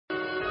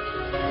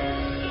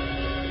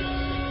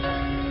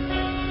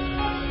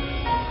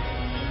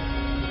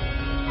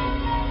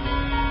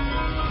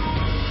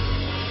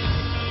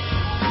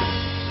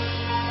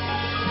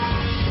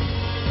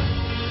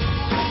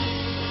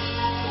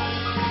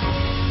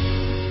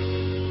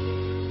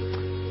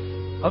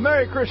Well,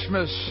 Merry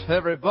Christmas,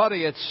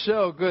 everybody. It's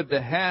so good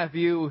to have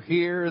you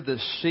here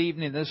this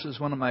evening. This is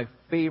one of my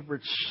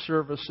favorite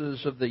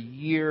services of the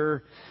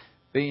year,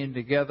 being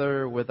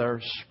together with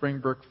our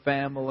Springbrook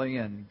family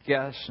and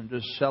guests and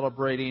just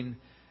celebrating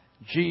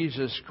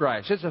Jesus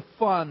Christ. It's a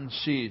fun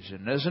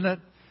season, isn't it?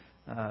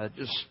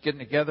 Just getting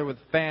together with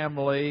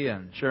family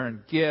and sharing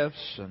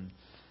gifts and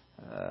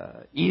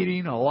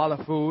eating a lot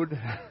of food.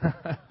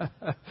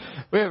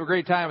 We have a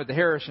great time at the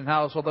Harrison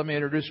household. Let me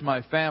introduce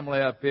my family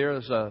up here.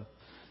 There's a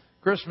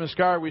Christmas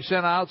card we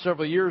sent out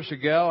several years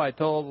ago. I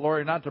told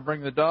Lori not to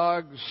bring the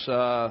dogs,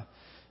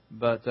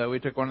 but we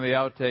took one of the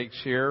outtakes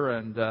here,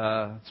 and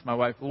it's my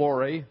wife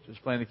Lori,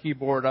 just playing the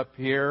keyboard up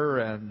here.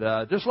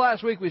 And just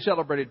last week we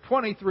celebrated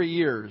 23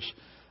 years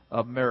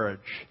of marriage.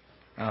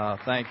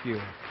 Thank you.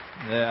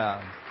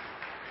 Yeah.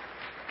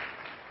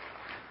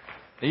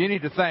 You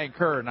need to thank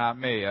her, not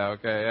me,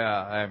 okay?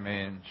 Yeah, I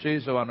mean,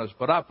 she's the one who's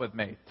put up with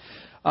me.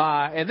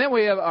 And then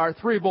we have our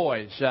three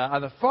boys.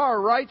 On the far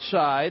right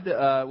side,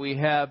 we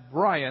have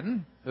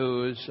Brian,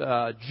 who's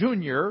a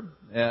junior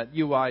at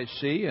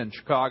UIC in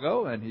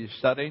Chicago, and he's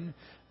studying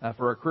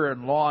for a career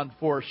in law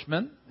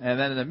enforcement. And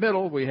then in the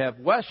middle, we have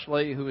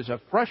Wesley, who is a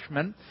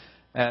freshman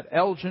at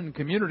Elgin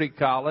Community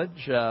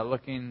College,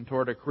 looking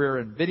toward a career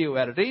in video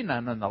editing.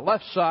 And on the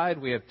left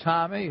side, we have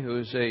Tommy,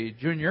 who's a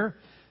junior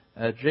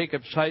at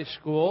Jacobs High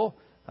School,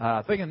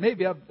 thinking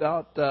maybe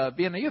about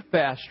being a youth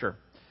pastor.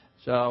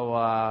 So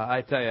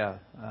I tell you,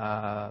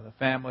 the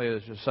family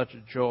is just such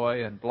a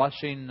joy and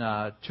blessing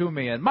to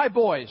me. And my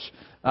boys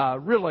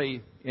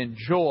really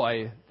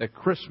enjoy the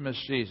Christmas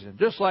season,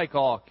 just like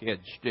all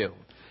kids do.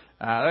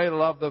 They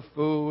love the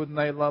food, and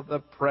they love the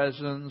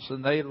presents,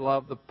 and they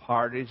love the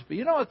parties. But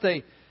you know what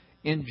they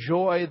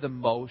enjoy the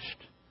most?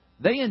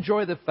 They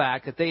enjoy the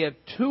fact that they have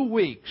 2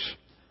 weeks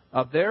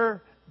of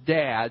their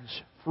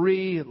dad's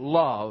free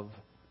love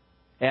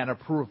and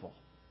approval.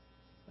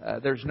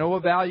 There's no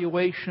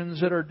evaluations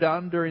that are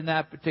done during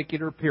that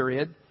particular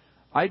period.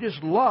 I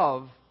just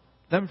love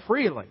them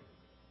freely.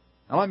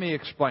 Now, let me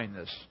explain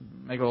this,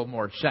 make a little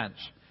more sense.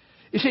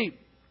 You see,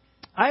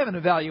 I have an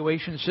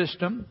evaluation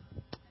system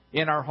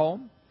in our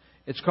home.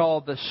 It's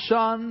called the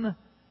Son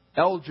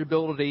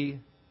Eligibility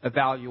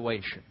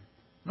Evaluation.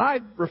 And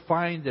I've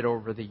refined it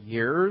over the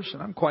years,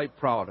 and I'm quite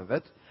proud of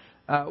it.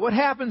 What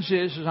happens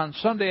is on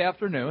Sunday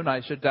afternoon, I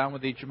sit down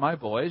with each of my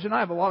boys, and I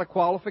have a lot of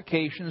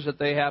qualifications that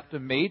they have to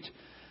meet.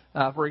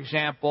 For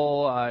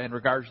example, in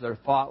regards to their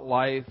thought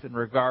life, in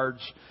regards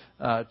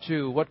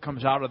to what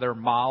comes out of their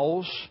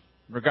mouths,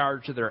 in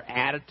regards to their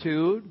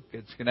attitude.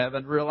 Kids can have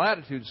a real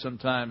attitude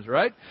sometimes,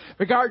 right? In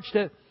regards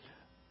to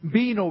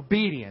being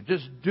obedient,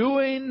 just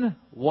doing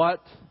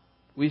what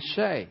we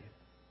say.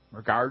 In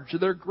regards to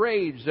their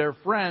grades, their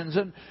friends.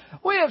 And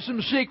we have some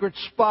secret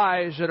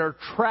spies that are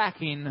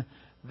tracking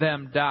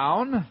them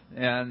down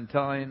and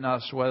telling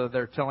us whether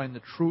they're telling the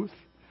truth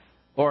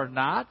or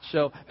not.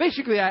 So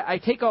basically, I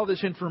take all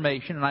this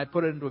information and I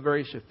put it into a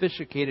very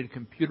sophisticated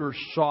computer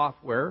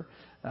software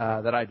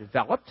that I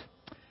developed.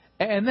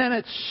 And then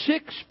at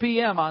 6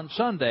 p.m. on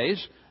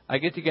Sundays, I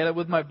get together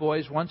with my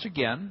boys once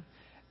again,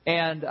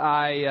 and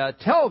I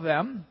tell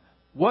them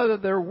whether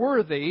they're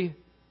worthy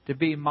to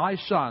be my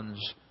sons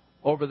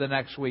over the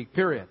next week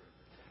period.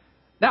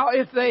 Now,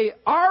 if they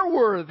are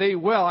worthy,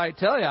 well, I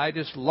tell you, I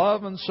just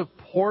love and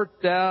support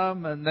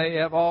them, and they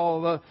have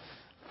all the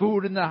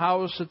food in the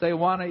house that they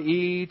want to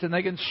eat, and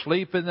they can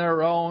sleep in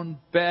their own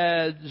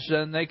beds,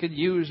 and they can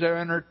use their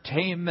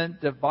entertainment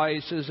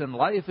devices, and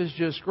life is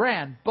just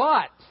grand.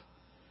 But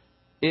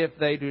if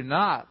they do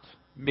not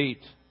meet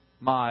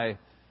my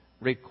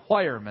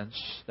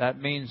requirements, that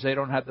means they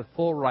don't have the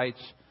full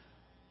rights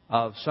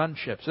of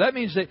sonship. So that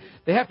means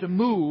they have to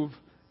move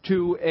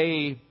to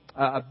a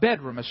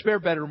bedroom, a spare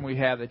bedroom we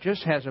have that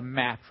just has a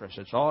mattress.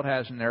 That's all it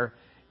has in there.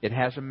 It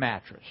has a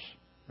mattress.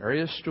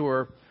 Very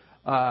austere.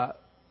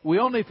 We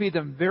only feed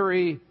them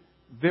very,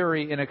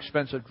 very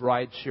inexpensive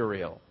dried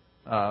cereal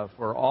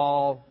for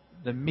all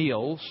the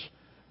meals.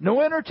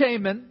 No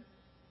entertainment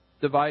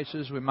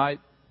devices. We might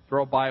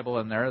throw a Bible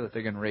in there that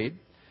they can read.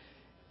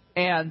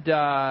 And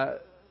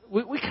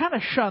we kind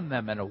of shun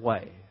them in a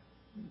way.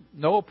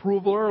 No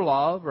approval or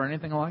love or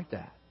anything like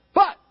that.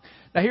 But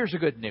now here's the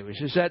good news,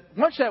 is that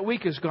once that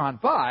week has gone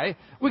by,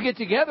 we get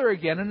together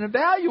again and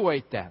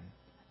evaluate them.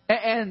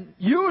 And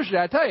usually,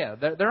 I tell you,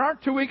 there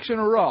aren't 2 weeks in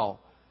a row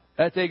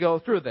that they go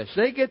through this.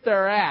 They get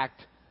their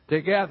act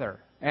together.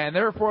 And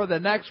therefore, the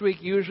next week,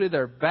 usually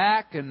they're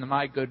back in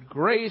my good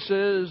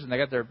graces, and they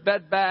got their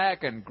bed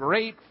back and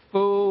great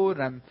food.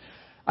 And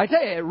I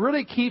tell you, it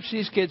really keeps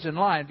these kids in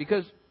line,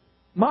 because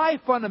my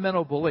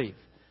fundamental belief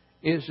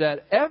is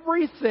that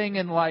everything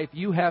in life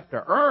you have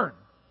to earn.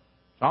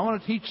 So I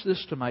want to teach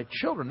this to my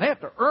children. They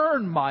have to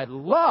earn my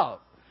love.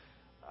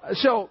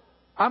 So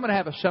I'm going to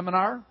have a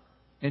seminar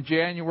in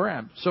January.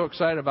 I'm so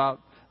excited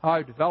about how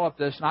I've developed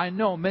this. And I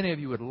know many of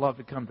you would love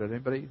to come to it.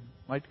 Anybody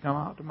like to come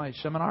out to my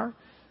seminar?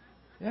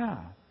 Yeah.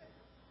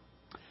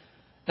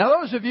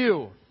 Now, those of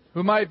you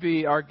who might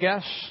be our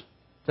guests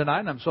tonight,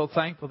 and I'm so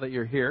thankful that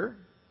you're here,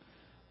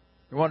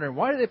 you're wondering,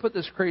 why did they put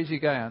this crazy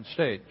guy on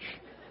stage?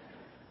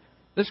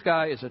 This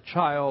guy is a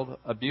child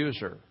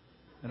abuser,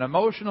 an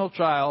emotional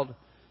child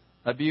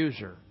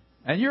abuser.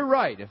 And you're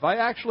right. If I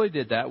actually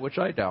did that, which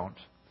I don't,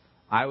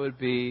 I would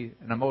be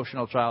an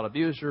emotional child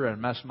abuser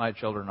and mess my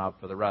children up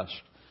for the rest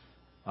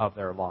of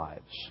their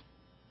lives.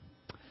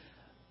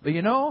 But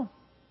you know,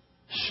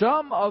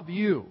 some of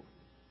you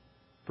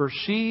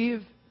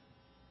perceive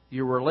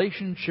your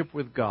relationship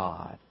with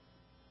God,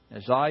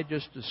 as I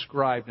just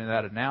described in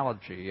that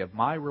analogy of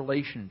my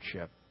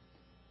relationship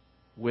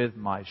with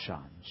my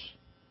sons.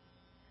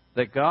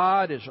 That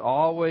God is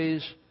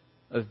always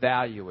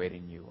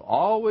evaluating you,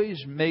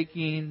 always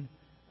making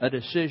a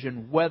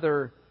decision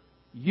whether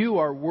you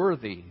are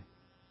worthy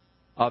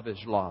of His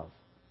love.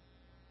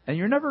 And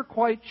you're never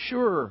quite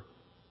sure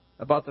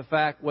about the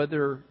fact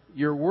whether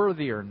you're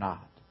worthy or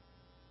not.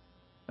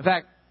 In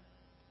fact,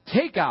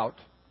 take out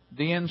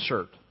the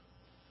insert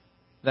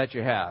that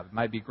you have. It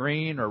might be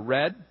green or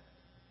red.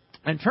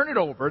 And turn it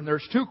over, and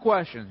there's two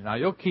questions. Now,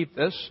 you'll keep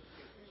this,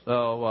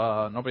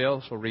 so nobody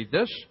else will read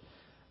this.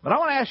 But I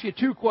want to ask you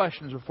two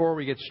questions before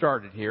we get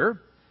started here.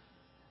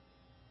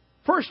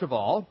 First of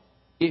all,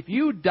 if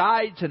you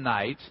died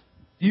tonight,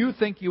 do you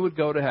think you would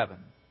go to heaven?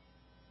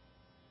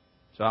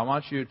 So I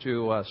want you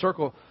to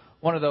circle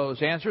one of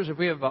those answers. If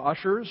we have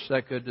ushers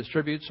that could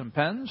distribute some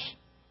pens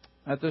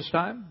at this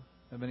time.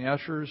 Have any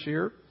ushers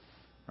here?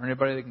 Or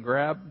anybody that can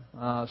grab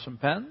some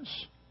pens?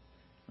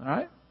 All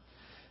right.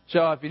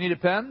 So if you need a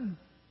pen,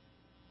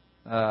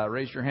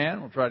 raise your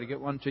hand. We'll try to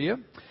get one to you.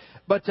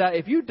 But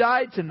if you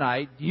died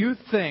tonight, do you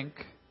think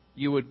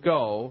you would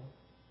go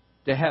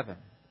to heaven?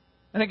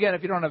 And again,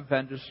 if you don't have a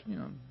pen, just,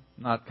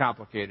 not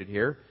complicated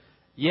here.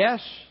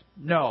 Yes,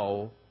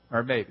 no,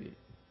 or maybe.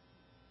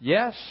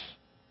 Yes,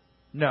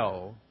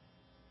 no,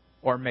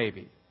 or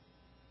maybe.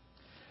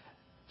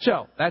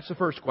 So, that's the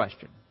first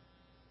question.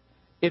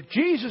 If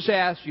Jesus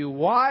asked you,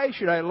 why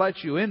should I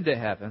let you into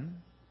heaven,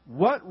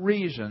 what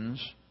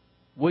reasons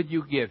would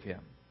you give Him?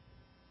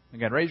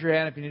 Again, raise your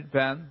hand if you need a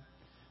pen.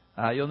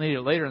 You'll need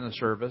it later in the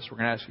service. We're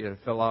going to ask you to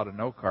fill out a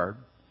note card.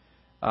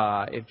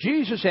 If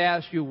Jesus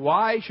asked you,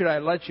 why should I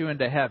let you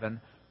into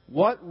heaven,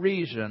 what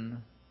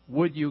reason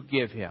would you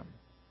give Him?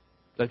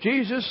 So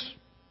Jesus,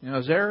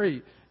 is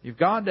there. You've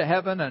gone to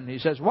heaven, and He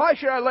says, why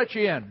should I let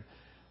you in?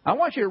 I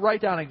want you to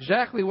write down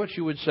exactly what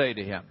you would say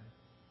to Him.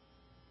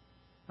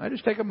 I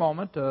just take a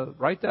moment to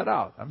write that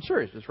out. I'm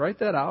serious. Just write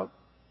that out.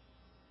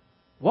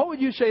 What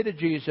would you say to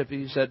Jesus if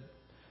He said,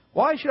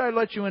 why should I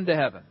let you into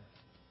heaven?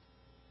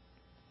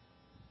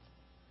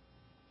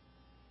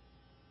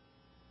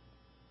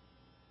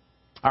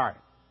 All right.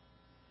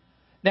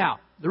 Now,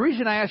 the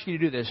reason I ask you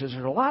to do this is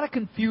there's a lot of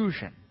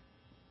confusion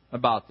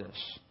about this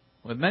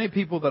with many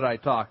people that I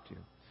talk to.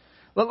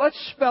 Let's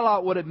spell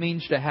out what it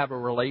means to have a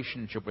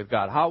relationship with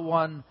God, how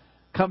one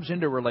comes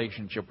into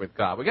relationship with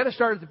God. We've got to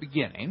start at the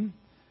beginning,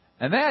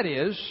 and that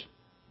is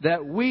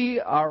that we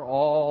are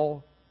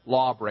all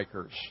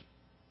lawbreakers.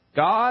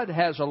 God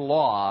has a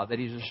law that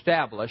He's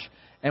established,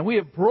 and we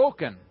have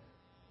broken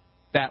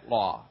that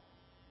law.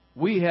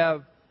 We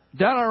have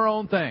done our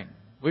own thing.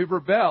 We've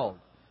rebelled.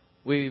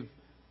 We've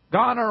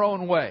gone our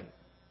own way.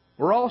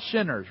 We're all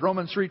sinners.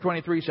 Romans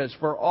 3:23 says,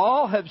 for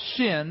all have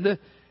sinned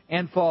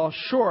and fall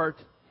short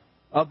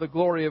of the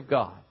glory of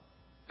God.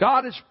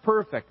 God is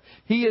perfect.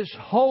 He is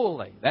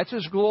holy. That's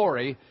His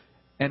glory,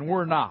 and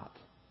we're not.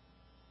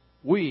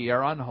 We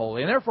are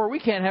unholy, and therefore we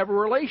can't have a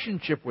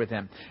relationship with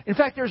Him. In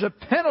fact, there's a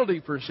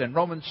penalty for sin.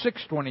 Romans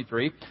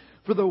 6:23,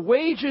 for the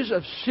wages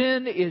of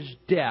sin is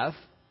death,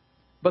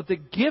 but the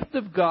gift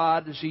of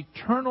God is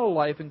eternal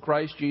life in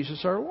Christ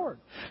Jesus our Lord.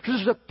 So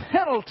there's a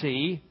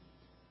penalty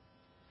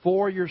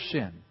for your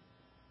sin,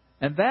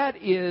 and that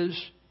is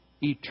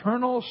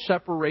eternal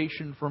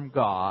separation from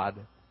God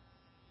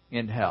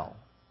in hell.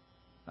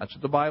 That's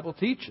what the Bible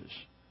teaches.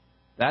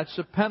 That's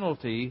the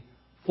penalty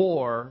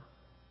for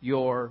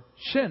your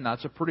sin.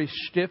 That's a pretty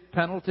stiff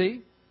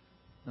penalty,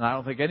 and I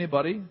don't think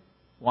anybody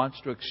wants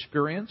to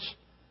experience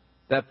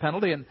that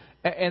penalty.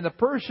 And the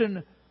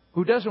person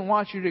who doesn't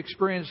want you to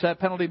experience that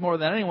penalty more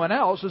than anyone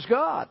else is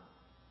God.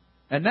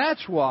 And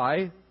that's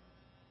why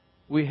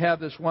we have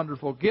this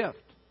wonderful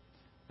gift.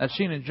 That's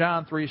seen in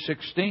John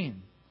 3:16.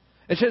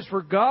 It says,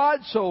 for God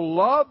so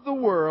loved the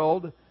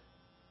world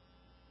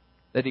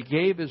that He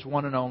gave His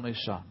one and only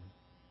Son.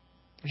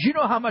 Do you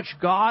know how much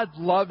God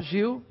loves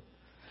you?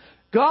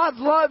 God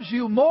loves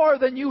you more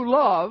than you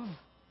love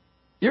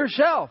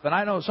yourself. And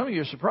I know some of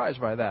you are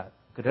surprised by that.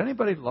 Could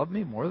anybody love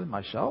me more than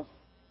myself?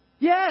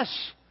 Yes.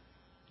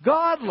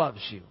 God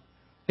loves you.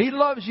 He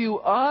loves you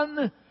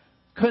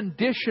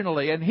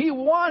unconditionally. And He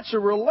wants a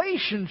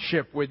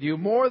relationship with you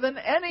more than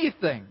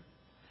anything.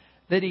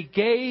 That He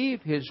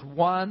gave His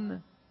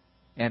one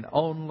and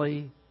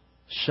only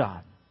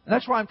Son. And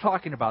that's why I'm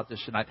talking about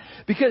this tonight.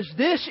 Because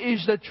this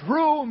is the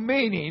true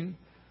meaning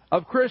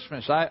of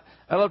Christmas. I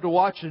love to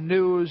watch the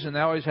news, and they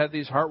always have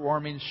these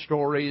heartwarming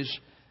stories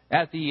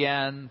at the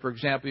end. For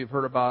example, you've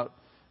heard about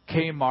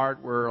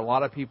Kmart, where a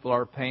lot of people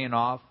are paying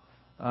off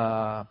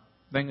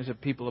things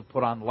that people have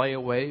put on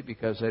layaway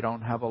because they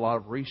don't have a lot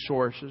of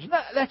resources.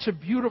 That's a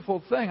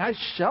beautiful thing. I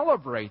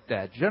celebrate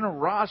that.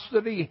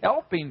 Generosity,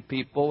 helping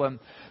people. And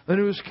the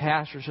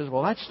newscaster says,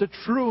 well, that's the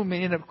true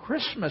meaning of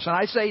Christmas. And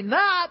I say,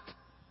 not.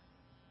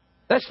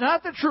 That's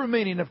not the true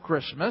meaning of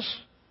Christmas.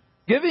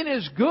 Giving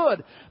is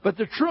good, but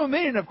the true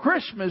meaning of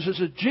Christmas is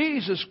that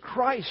Jesus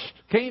Christ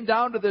came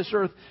down to this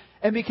earth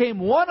and became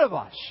one of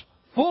us,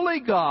 fully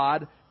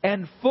God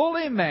and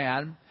fully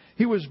man.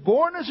 He was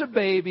born as a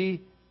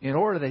baby in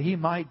order that He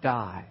might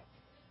die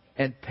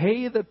and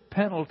pay the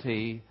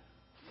penalty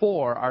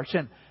for our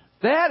sin.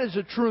 That is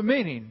the true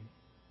meaning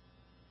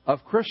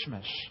of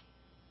Christmas.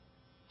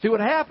 See, what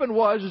happened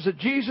was that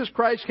Jesus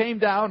Christ came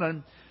down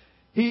and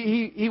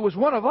He was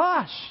one of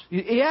us.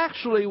 He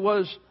actually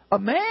was a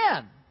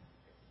man.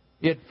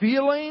 He had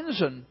feelings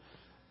and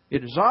he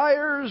had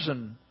desires,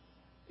 and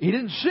He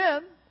didn't sin,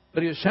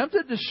 but He was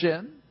tempted to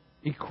sin.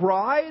 He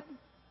cried.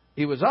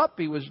 He was up.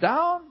 He was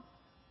down.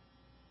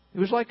 He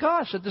was like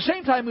us. At the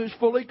same time, He was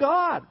fully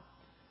God.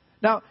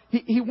 Now,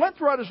 He went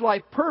throughout His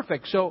life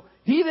perfect, so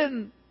He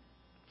didn't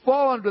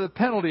fall under the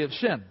penalty of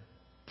sin.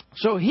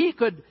 So He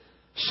could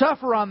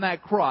suffer on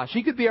that cross.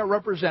 He could be our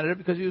representative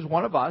because He was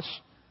one of us,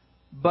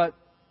 but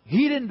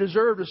He didn't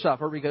deserve to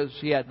suffer because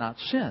He had not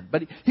sinned.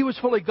 But He was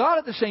fully God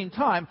at the same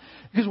time,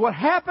 because what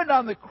happened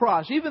on the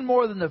cross, even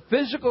more than the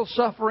physical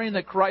suffering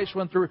that Christ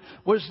went through,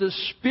 was the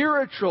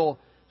spiritual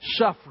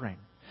suffering.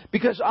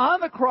 Because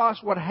on the cross,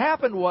 what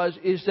happened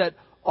is that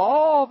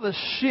all the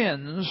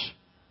sins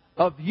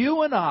of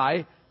you and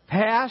I,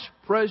 past,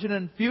 present,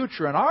 and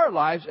future in our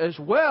lives, as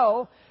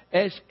well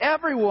as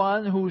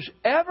everyone who's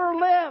ever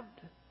lived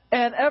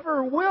and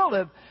ever will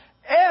live,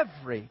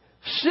 every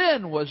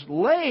sin was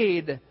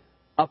laid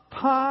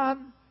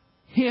upon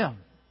Him.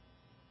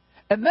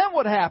 And then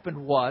what happened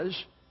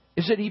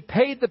is that He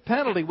paid the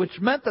penalty, which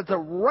meant that the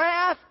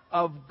wrath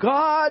of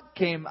God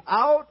came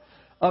out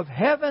of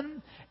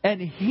heaven,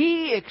 and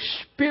He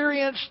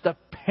experienced the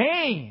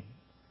pain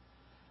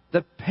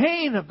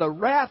of the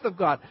wrath of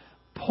God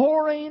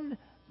pouring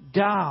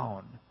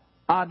down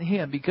on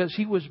Him, because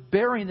He was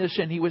bearing this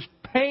sin. He was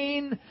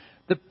paying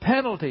the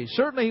penalty.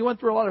 Certainly He went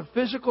through a lot of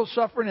physical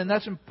suffering, and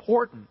that's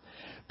important.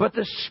 But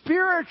the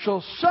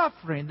spiritual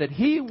suffering that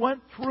He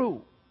went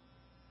through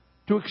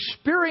to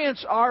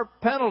experience our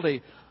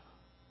penalty,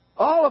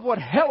 all of what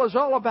hell is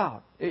all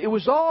about, it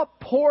was all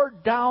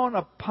poured down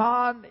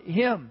upon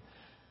Him.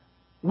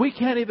 We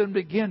can't even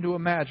begin to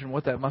imagine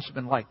what that must have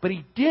been like. But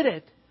He did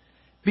it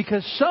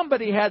because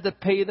somebody had to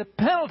pay the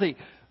penalty.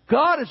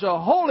 God is a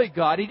holy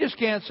God. He just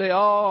can't say,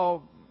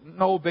 oh,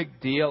 no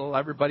big deal,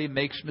 everybody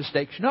makes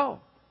mistakes.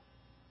 No.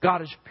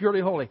 God is purely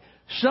holy.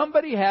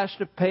 Somebody has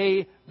to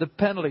pay the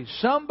penalty.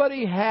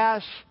 Somebody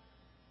has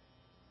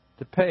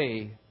to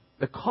pay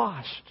the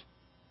cost.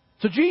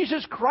 So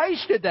Jesus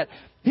Christ did that.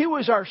 He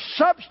was our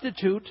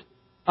substitute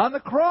on the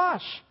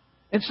cross.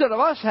 Instead of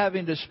us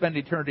having to spend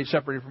eternity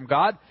separated from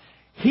God,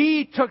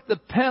 He took the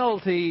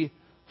penalty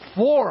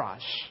for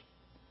us.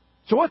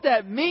 So what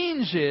that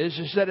means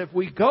is that if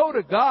we go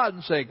to God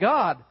and say,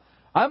 God,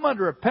 I'm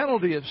under a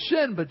penalty of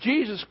sin, but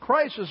Jesus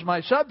Christ is my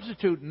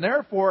substitute, and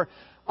therefore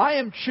I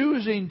am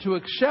choosing to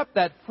accept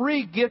that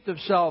free gift of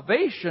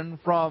salvation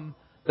from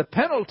the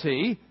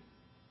penalty,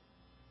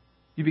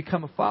 you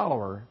become a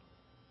follower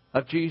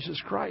of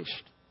Jesus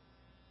Christ.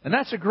 And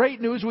that's the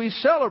great news we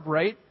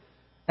celebrate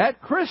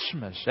at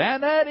Christmas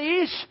and at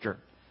Easter.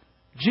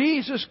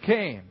 Jesus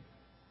came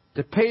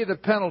to pay the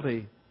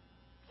penalty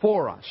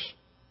for us.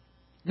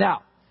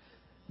 Now,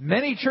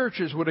 many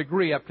churches would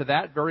agree up to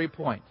that very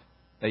point,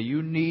 that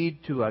you need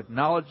to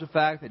acknowledge the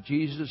fact that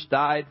Jesus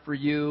died for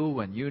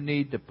you and you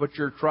need to put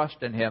your trust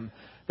in Him.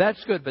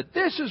 That's good, but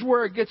this is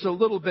where it gets a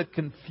little bit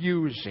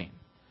confusing.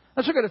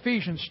 Let's look at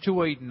Ephesians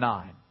 2:8 and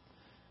 9.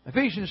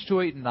 Ephesians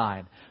 2:8 and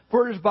 9.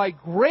 For it is by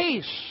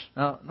grace.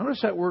 Now,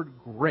 notice that word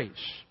grace.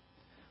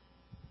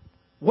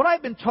 What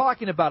I've been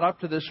talking about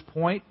up to this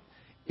point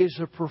is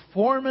a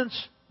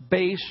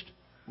performance-based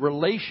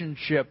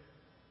relationship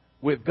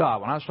with God.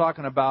 When I was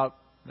talking about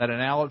that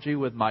analogy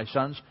with my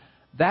sons,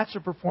 that's a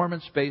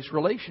performance-based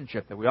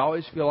relationship, that we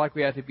always feel like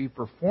we have to be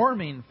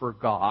performing for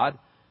God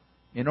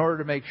in order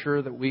to make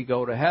sure that we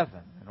go to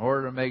heaven, in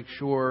order to make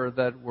sure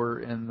that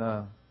we're in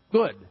the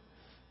good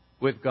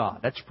with God.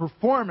 That's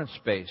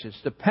performance-based.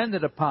 It's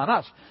dependent upon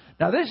us.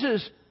 Now, this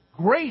is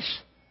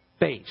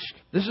grace-based.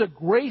 This is a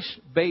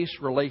grace-based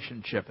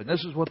relationship, and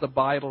this is what the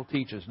Bible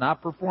teaches,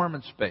 not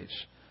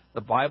performance-based. The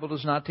Bible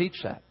does not teach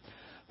that.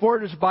 For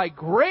it is by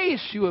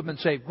grace you have been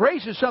saved.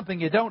 Grace is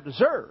something you don't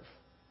deserve.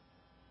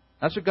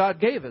 That's what God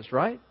gave us,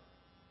 right?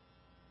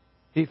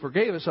 He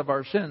forgave us of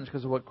our sins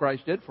because of what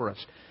Christ did for us.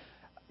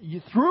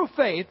 Through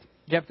faith,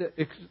 you have to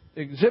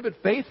exhibit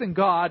faith in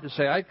God to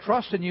say, I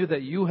trust in you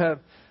that you have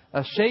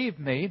saved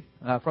me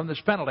from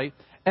this penalty.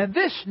 And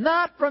this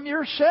not from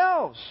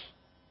yourselves.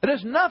 It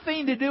has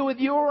nothing to do with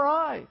you or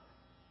I.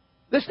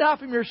 This not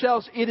from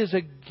yourselves. It is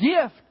a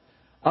gift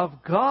of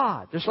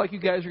God. Just like you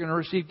guys are going to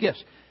receive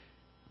gifts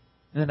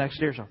in the next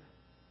day or so.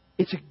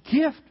 It's a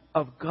gift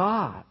of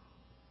God.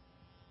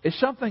 is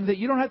something that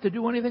you don't have to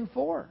do anything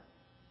for.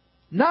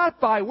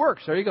 Not by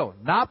works. There you go.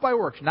 Not by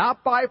works.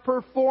 Not by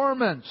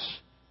performance.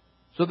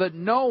 So that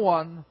no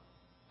one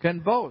can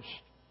boast.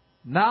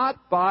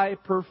 Not by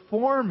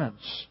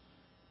performance.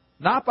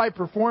 Not by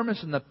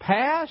performance in the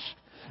past.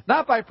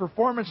 Not by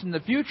performance in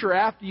the future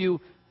after you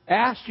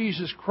ask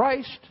Jesus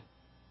Christ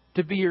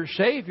to be your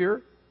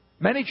Savior.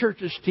 Many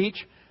churches teach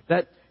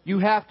that you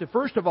have to,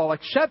 first of all,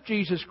 accept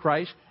Jesus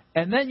Christ,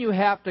 and then you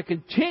have to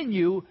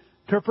continue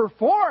to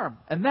perform.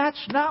 And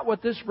that's not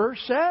what this verse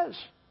says.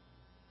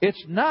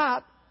 It's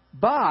not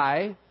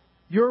by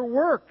your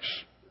works.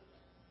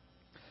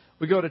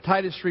 We go to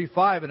Titus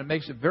 3:5, and it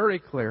makes it very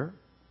clear.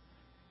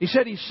 He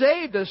said He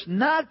saved us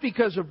not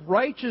because of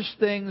righteous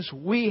things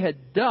we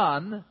had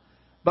done,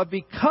 but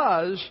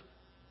because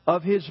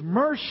of His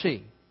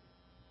mercy.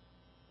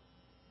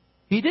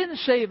 He didn't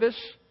save us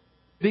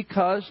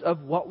because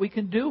of what we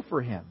can do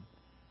for Him.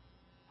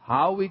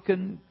 How we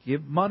can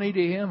give money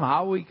to Him,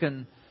 how we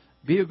can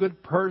be a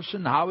good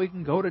person, how we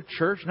can go to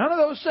church. None of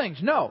those things.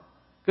 No.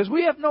 Because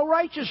we have no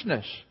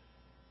righteousness.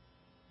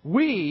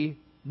 We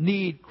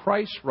need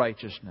Christ's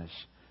righteousness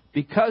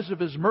because of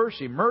His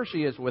mercy.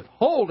 Mercy is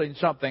withholding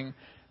something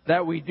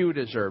that we do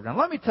deserve. Now,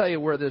 let me tell you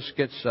where this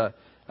gets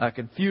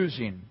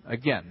confusing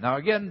again. Now,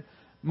 again,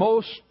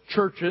 most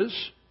churches,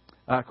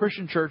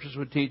 Christian churches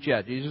would teach,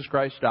 Jesus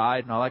Christ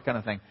died and all that kind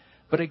of thing.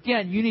 But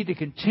again, you need to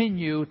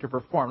continue to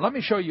perform. Let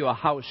me show you a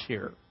house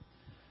here.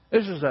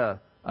 This is a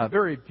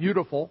very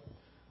beautiful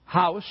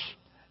house.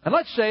 And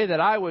let's say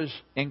that I was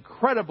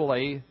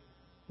incredibly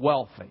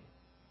wealthy.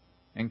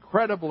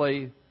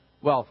 Incredibly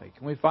wealthy.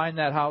 Can we find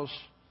that house?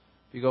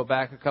 If you go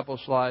back a couple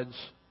slides,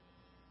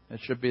 it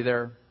should be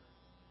there.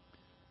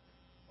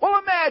 Well,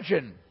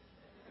 imagine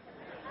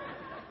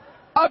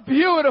a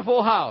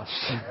beautiful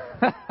house.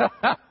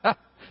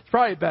 It's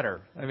probably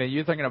better. I mean,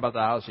 you're thinking about the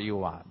house that you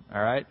want,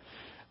 all right?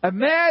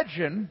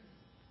 Imagine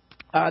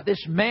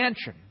this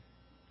mansion.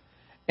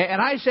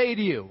 And I say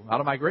to you, out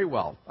of my great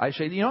wealth, I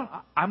say, you know,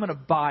 I'm going to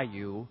buy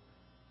you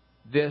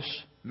this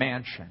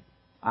mansion.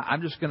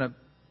 I'm just going to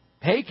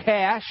pay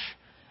cash,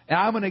 and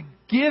I'm going to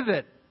give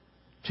it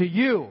to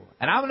you.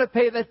 And I'm going to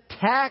pay the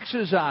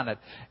taxes on it.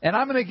 And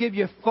I'm going to give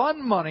you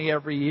fund money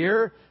every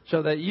year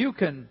so that you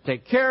can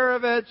take care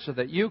of it, so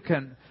that you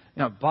can,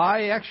 you know,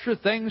 buy extra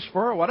things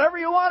for it, whatever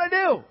you want to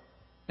do.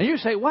 And you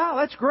say, wow,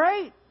 that's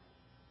great.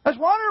 That's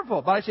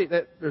wonderful. But I say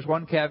that there's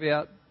one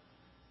caveat.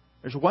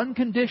 There's one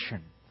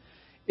condition.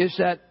 Is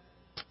that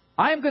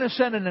I'm going to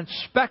send an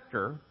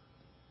inspector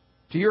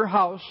to your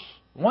house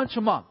once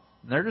a month.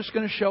 And they're just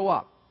going to show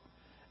up.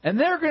 And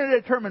they're going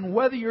to determine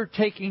whether you're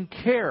taking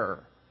care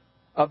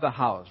of the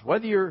house,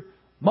 whether you're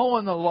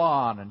mowing the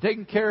lawn and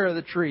taking care of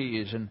the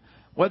trees, and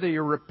whether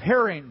you're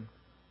repairing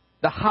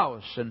the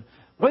house, and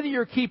whether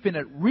you're keeping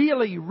it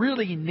really,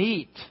 really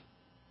neat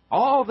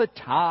all the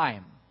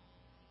time.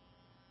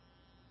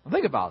 Well,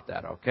 think about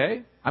that,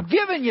 okay? I'm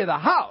giving you the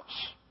house.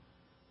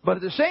 But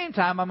at the same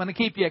time, I'm going to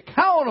keep you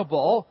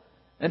accountable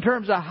in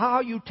terms of how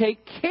you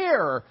take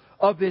care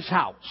of this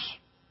house.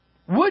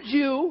 Would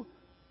you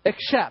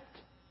accept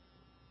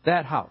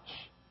that house?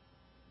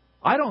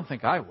 I don't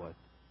think I would.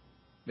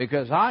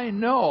 Because I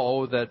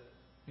know that,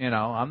 you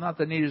know, I'm not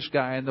the neatest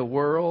guy in the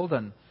world.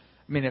 And,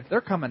 I mean, if they're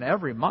coming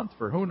every month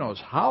for who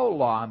knows how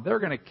long, they're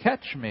going to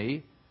catch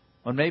me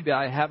when maybe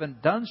I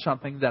haven't done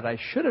something that I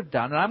should have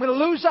done. And I'm going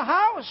to lose the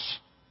house.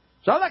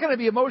 So I'm not going to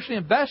be emotionally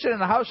invested in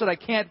a house that I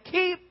can't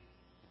keep.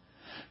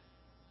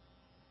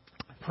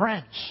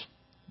 Friends,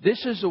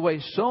 this is the way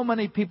so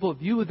many people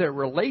view their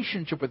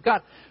relationship with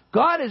God.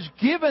 God has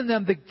given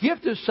them the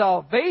gift of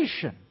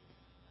salvation,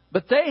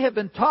 but they have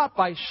been taught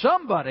by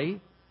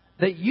somebody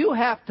that you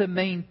have to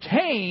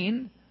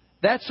maintain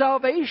that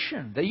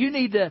salvation, that you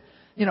need to,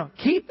 you know,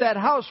 keep that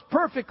house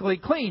perfectly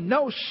clean,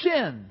 no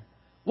sin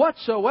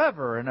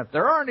whatsoever. And if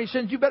there are any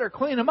sins, you better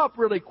clean them up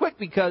really quick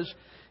because,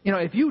 you know,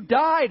 if you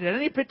died at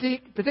any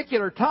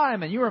particular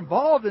time and you were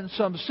involved in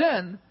some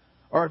sin,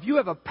 or if you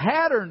have a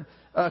pattern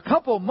a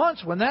couple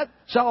months when that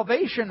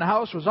salvation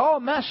house was all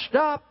messed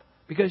up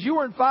because you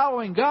weren't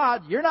following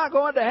God, you're not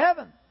going to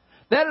heaven.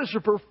 That is a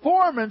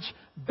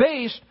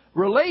performance-based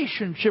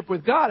relationship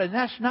with God, and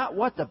that's not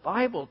what the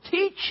Bible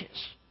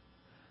teaches.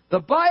 The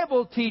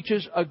Bible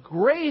teaches a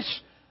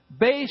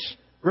grace-based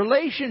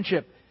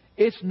relationship.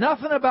 It's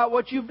nothing about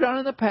what you've done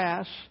in the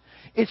past.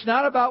 It's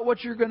not about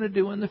what you're going to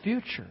do in the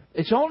future.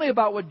 It's only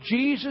about what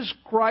Jesus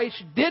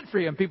Christ did for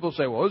you. And people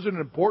say, well, isn't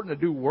it important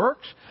to do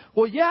works?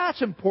 Well, yeah,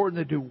 it's important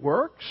to do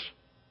works.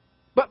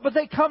 But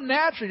they come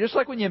naturally. Just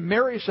like when you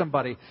marry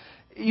somebody,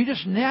 you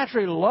just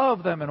naturally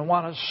love them and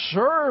want to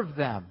serve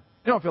them.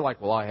 You don't feel like,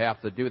 well, I have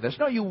to do this.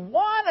 No, you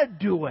want to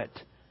do it.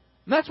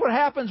 And that's what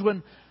happens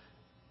when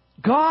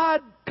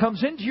God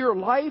comes into your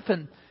life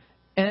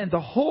and the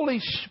Holy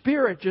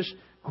Spirit just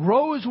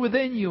grows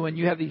within you, and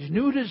you have these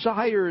new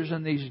desires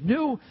and these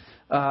new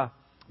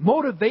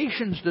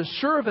motivations to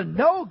serve and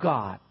know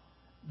God.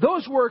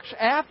 Those works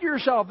after your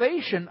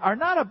salvation are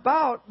not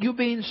about you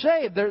being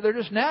saved. They're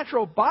just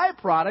natural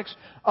byproducts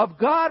of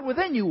God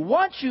within you.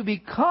 Once you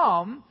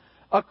become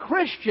a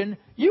Christian,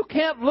 you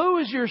can't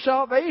lose your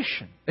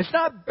salvation. It's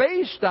not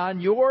based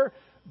on your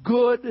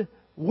good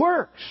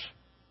works.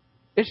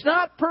 It's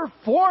not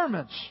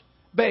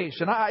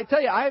performance-based. And I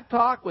tell you, I've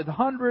talked with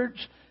hundreds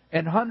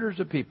and hundreds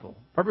of people,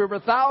 probably over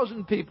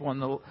 1,000 people in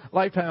the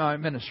lifetime of my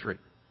ministry.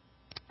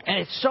 And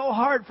it's so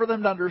hard for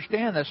them to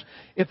understand this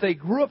if they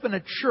grew up in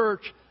a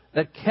church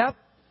that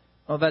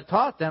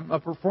taught them a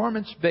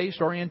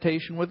performance-based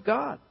orientation with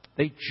God.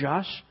 They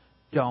just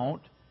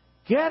don't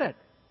get it.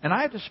 And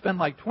I have to spend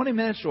like 20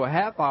 minutes to a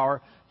half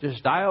hour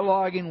just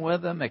dialoguing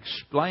with them,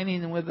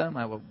 explaining with them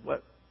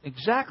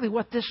exactly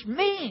what this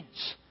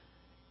means.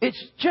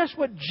 It's just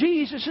what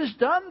Jesus has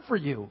done for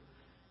you.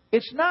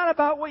 It's not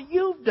about what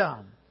you've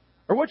done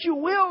or what you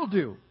will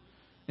do.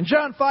 In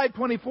John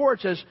 5:24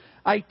 it says,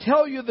 I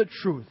tell you the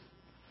truth.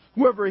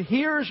 Whoever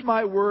hears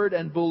my word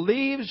and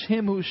believes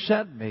him who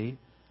sent me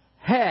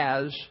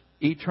has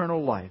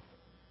eternal life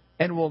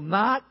and will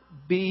not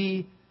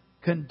be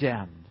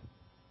condemned.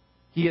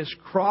 He has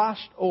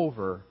crossed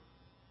over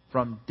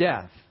from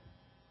death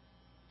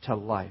to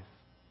life.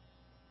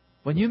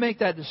 When you make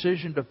that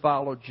decision to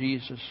follow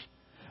Jesus,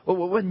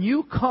 when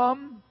you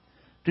come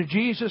to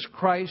Jesus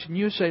Christ and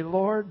you say,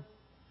 Lord,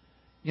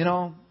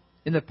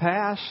 in the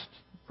past,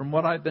 from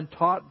what I've been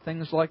taught,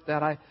 things like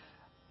that,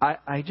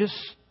 I just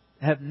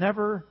have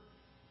never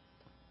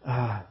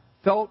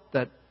felt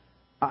that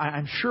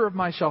I'm sure of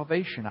my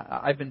salvation.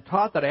 I've been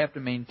taught that I have to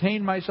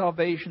maintain my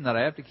salvation, that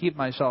I have to keep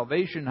my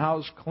salvation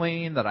house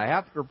clean, that I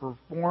have to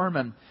perform.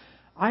 And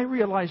I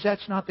realize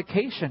that's not the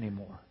case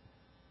anymore.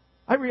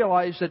 I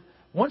realize that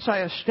once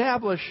I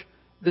establish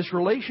this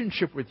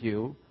relationship with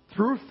you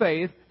through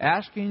faith,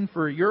 asking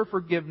for your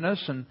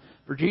forgiveness and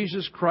for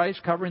Jesus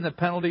Christ covering the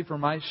penalty for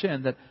my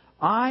sin, that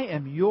I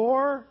am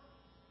your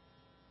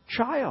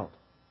child.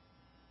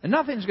 And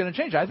nothing's going to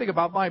change. I think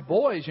about my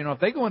boys, if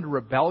they go into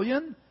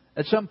rebellion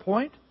at some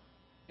point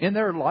in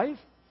their life,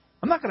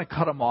 I'm not going to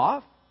cut them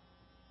off.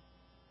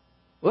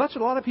 Well, that's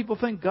what a lot of people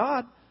think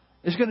God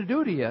is going to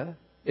do to you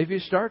if you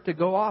start to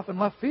go off in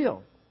left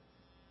field.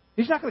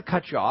 He's not going to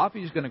cut you off.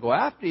 He's going to go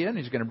after you and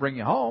He's going to bring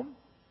you home.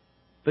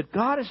 But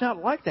God is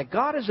not like that.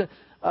 God is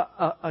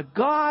a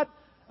God,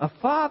 a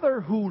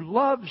Father who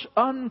loves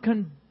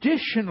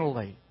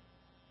unconditionally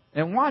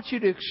and wants you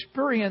to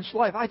experience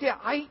life.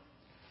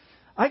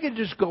 I could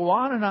just go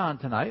on and on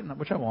tonight,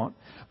 which I won't,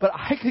 but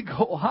I could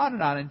go on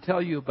and on and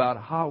tell you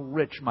about how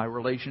rich my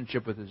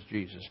relationship with is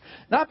Jesus.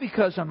 Not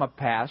because I'm a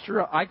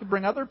pastor. I could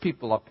bring other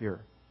people up here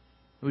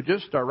who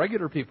just are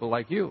regular people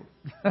like you.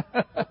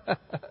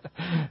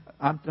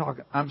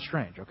 I'm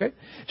strange, okay?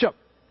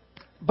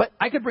 But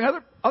I could bring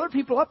other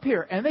people up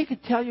here, and they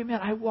could tell you, man,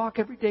 I walk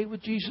every day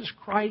with Jesus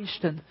Christ,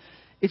 and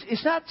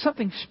it's not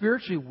something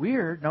spiritually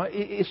weird. No,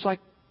 it's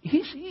like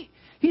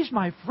He's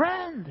my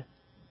friend.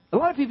 A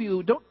lot of people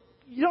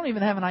you don't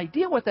even have an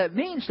idea what that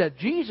means, that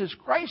Jesus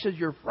Christ is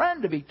your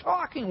friend, to be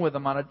talking with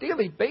Him on a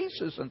daily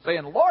basis and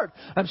saying, Lord,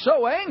 I'm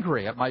so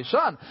angry at my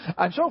son.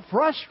 I'm so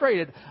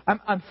frustrated.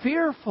 I'm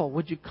fearful.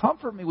 Would you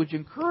comfort me? Would you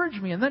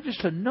encourage me? And then just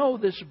to know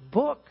this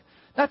book,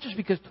 not just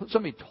because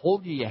somebody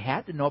told you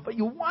had to know it, but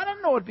you want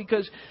to know it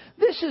because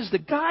this is the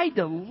guide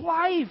to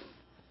life.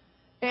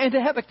 And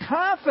to have the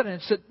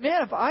confidence that,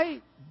 man, if I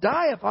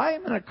die, if I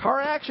am in a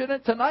car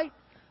accident tonight,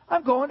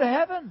 I'm going to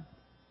heaven.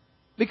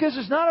 Because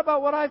it's not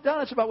about what I've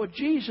done. It's about what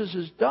Jesus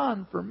has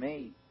done for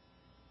me.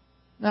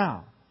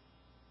 Now,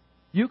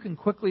 you can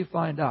quickly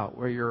find out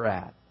where you're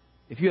at.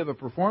 If you have a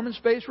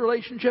performance-based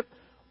relationship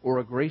or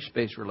a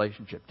grace-based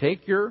relationship.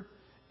 Take your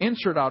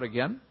insert out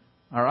again,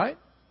 all right,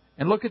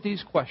 and look at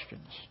these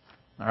questions.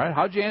 All right,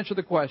 how'd you answer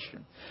the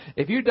question?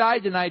 If you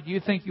died tonight, do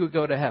you think you would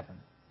go to heaven?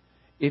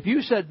 If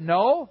you said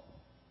no,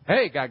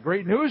 hey, got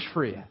great news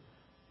for you.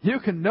 You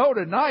can know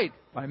tonight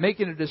by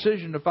making a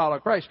decision to follow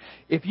Christ.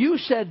 If you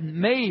said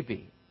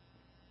maybe,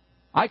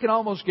 I can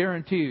almost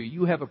guarantee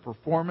you have a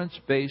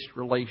performance-based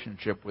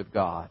relationship with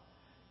God.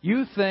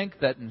 You think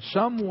that in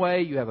some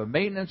way you have a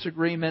maintenance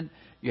agreement,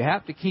 you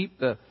have to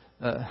keep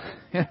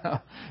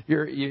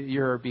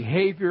your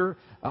behavior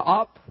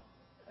up.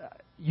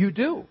 You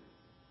do.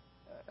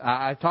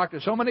 I've talked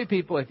to so many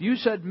people, if you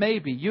said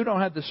maybe, you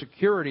don't have the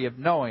security of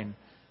knowing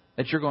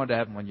that you're going to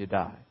heaven when you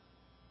die.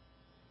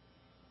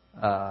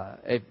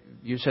 If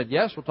you said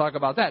yes, we'll talk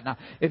about that. Now,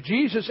 if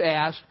Jesus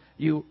asked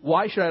you,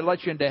 why should I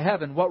let you into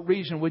heaven, what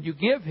reason would you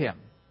give Him?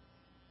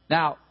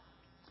 Now,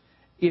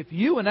 if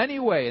you in any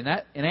way, in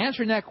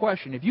answering that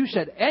question, if you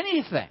said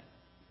anything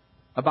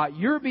about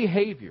your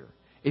behavior,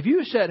 if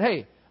you said,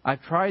 hey,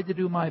 I've tried to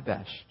do my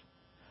best,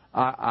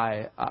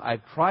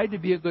 I've tried to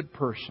be a good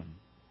person,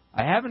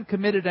 I haven't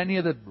committed any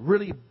of the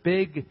really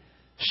big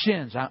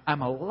sins,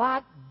 I'm a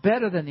lot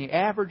better than the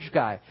average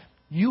guy,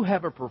 you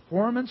have a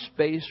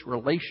performance-based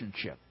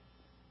relationship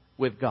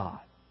with God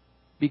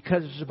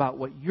because it's about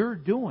what you're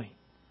doing.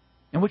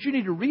 And what you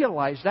need to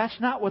realize, that's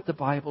not what the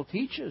Bible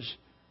teaches.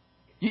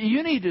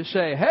 You need to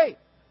say, hey,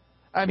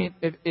 I mean,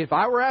 if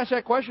I were asked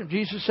that question,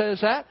 Jesus says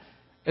that,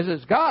 it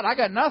says, God, I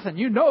got nothing.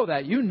 You know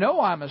that. You know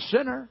I'm a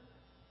sinner.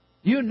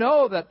 You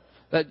know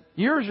that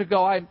years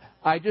ago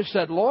I just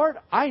said, Lord,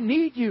 I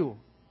need you.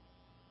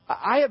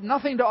 I have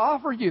nothing to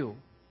offer you,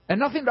 and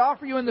nothing to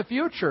offer you in the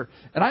future.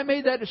 And I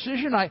made that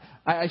decision.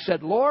 I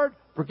said, Lord,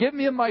 forgive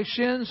me of my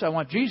sins. I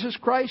want Jesus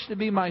Christ to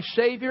be my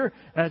Savior.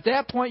 And at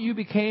that point, you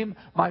became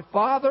my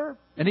Father.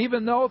 And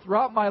even though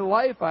throughout my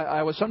life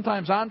I was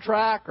sometimes on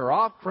track or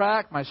off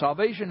track, my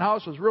salvation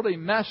house was really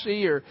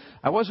messy, or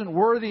I wasn't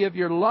worthy of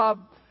your love,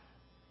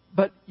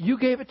 but you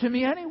gave it to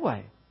me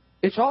anyway.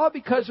 It's all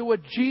because of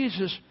what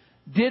Jesus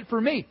did for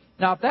me.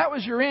 Now, if that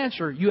was your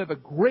answer, you have a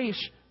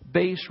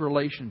grace-based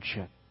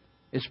relationship.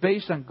 It's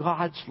based on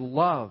God's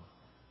love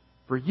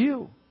for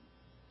you.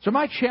 So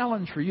my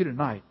challenge for you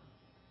tonight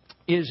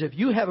is, if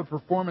you have a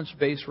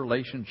performance-based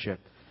relationship,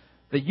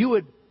 that you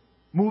would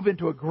move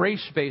into a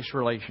grace-based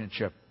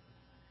relationship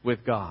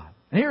with God.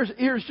 And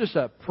here's just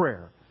a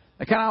prayer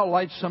that kind of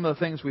outlines some of the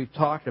things we've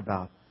talked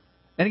about.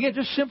 And again,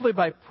 just simply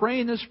by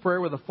praying this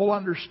prayer with a full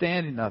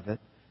understanding of it,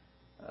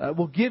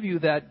 will give you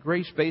that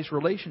grace-based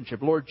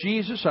relationship. Lord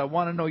Jesus, I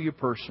want to know you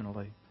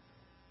personally.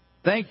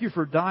 Thank you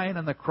for dying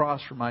on the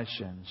cross for my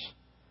sins.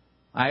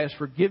 I ask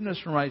forgiveness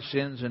for my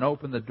sins and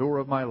open the door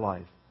of my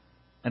life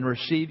and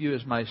receive you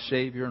as my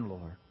Savior and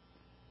Lord.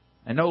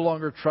 I no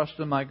longer trust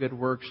in my good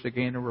works to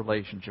gain a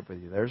relationship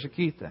with you. There's a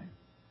key thing.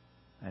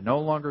 I no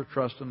longer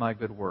trust in my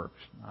good works.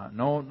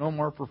 No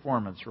more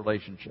performance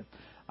relationship.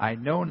 I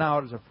know now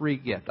it is a free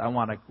gift. I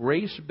want a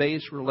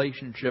grace-based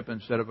relationship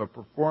instead of a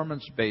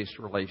performance-based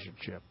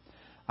relationship.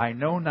 I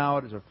know now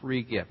it is a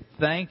free gift.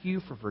 Thank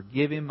you for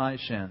forgiving my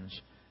sins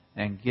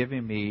and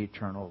giving me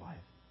eternal life.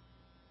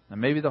 And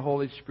maybe the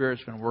Holy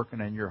Spirit's been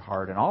working in your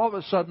heart, and all of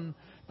a sudden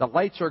the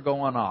lights are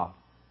going off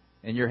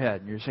in your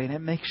head, and you're saying, it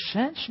makes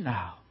sense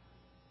now.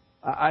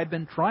 I've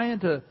been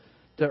trying to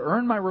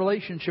earn my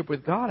relationship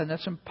with God, and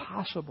that's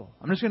impossible.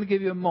 I'm just going to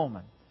give you a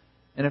moment.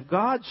 And if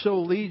God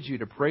so leads you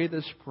to pray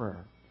this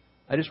prayer,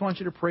 I just want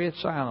you to pray it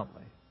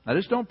silently. Now,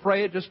 just don't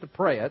pray it just to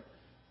pray it.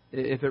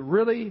 If it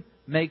really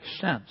makes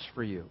sense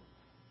for you,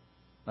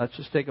 let's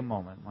just take a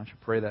moment. Why don't you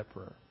pray that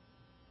prayer?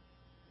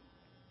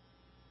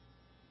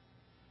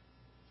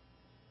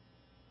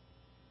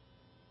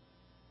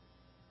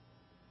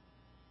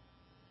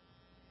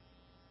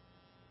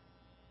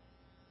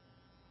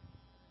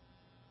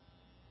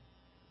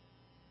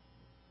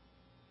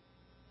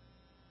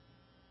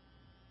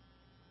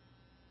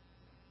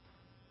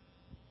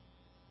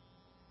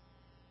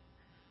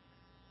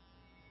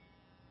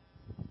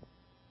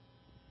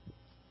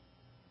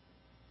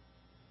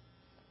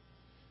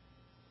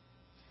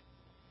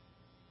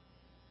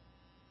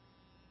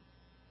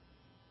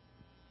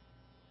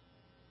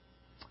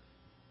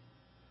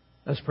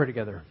 Let's pray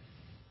together.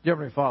 Dear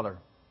Heavenly Father,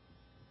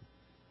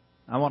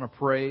 I want to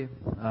pray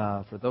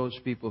for those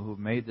people who've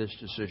made this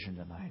decision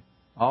tonight.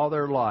 All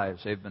their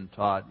lives they've been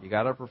taught, you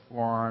got to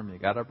perform, you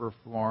got to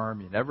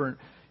perform.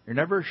 You're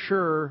never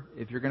sure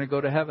if you're going to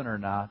go to heaven or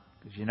not,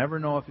 because you never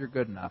know if you're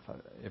good enough.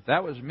 If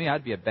that was me,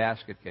 I'd be a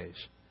basket case.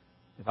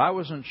 If I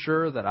wasn't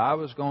sure that I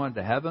was going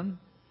to heaven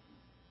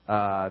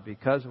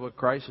because of what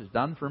Christ has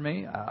done for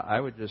me, I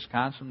would just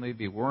constantly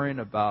be worrying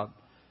about,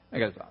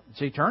 it's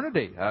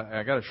eternity.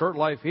 I got a short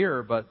life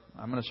here, but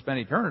I'm going to spend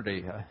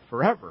eternity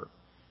forever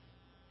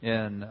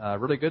in a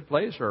really good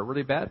place or a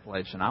really bad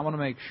place. And I want to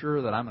make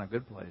sure that I'm in a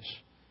good place.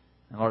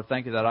 And Lord,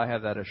 thank you that I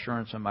have that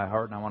assurance in my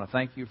heart. And I want to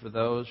thank you for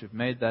those who've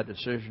made that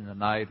decision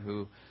tonight,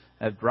 who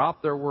have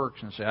dropped their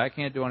works and say, I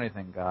can't do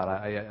anything, God.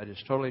 I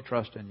just totally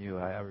trust in you.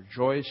 I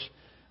rejoice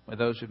with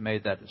those who've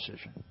made that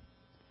decision.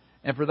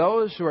 And for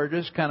those who are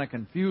just kind of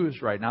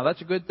confused right now,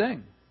 that's a good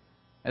thing.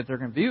 That they're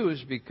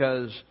confused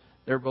because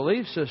their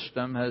belief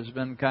system has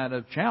been kind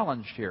of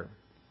challenged here.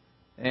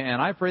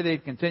 And I pray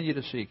they'd continue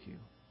to seek you.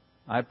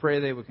 I pray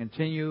they would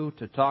continue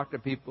to talk to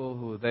people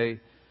who they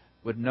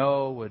would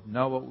know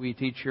what we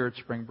teach here at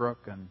Springbrook,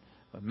 and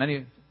what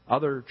many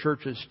other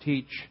churches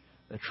teach,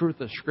 the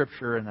truth of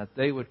Scripture, and that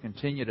they would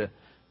continue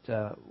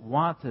to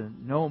want to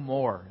know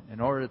more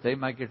in order that they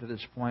might get to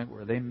this point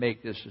where they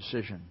make this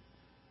decision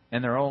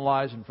in their own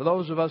lives. And for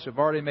those of us who have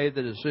already made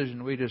the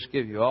decision, we just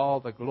give you all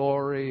the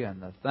glory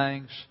and the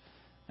thanks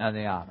and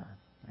the honor.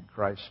 In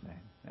Christ's name,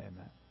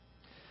 amen.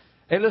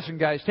 Hey, listen,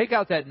 guys, take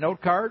out that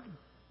note card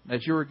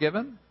that you were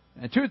given.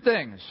 And two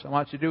things I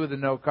want you to do with the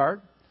note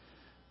card.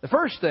 The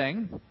first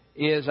thing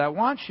is I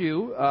want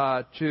you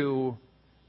to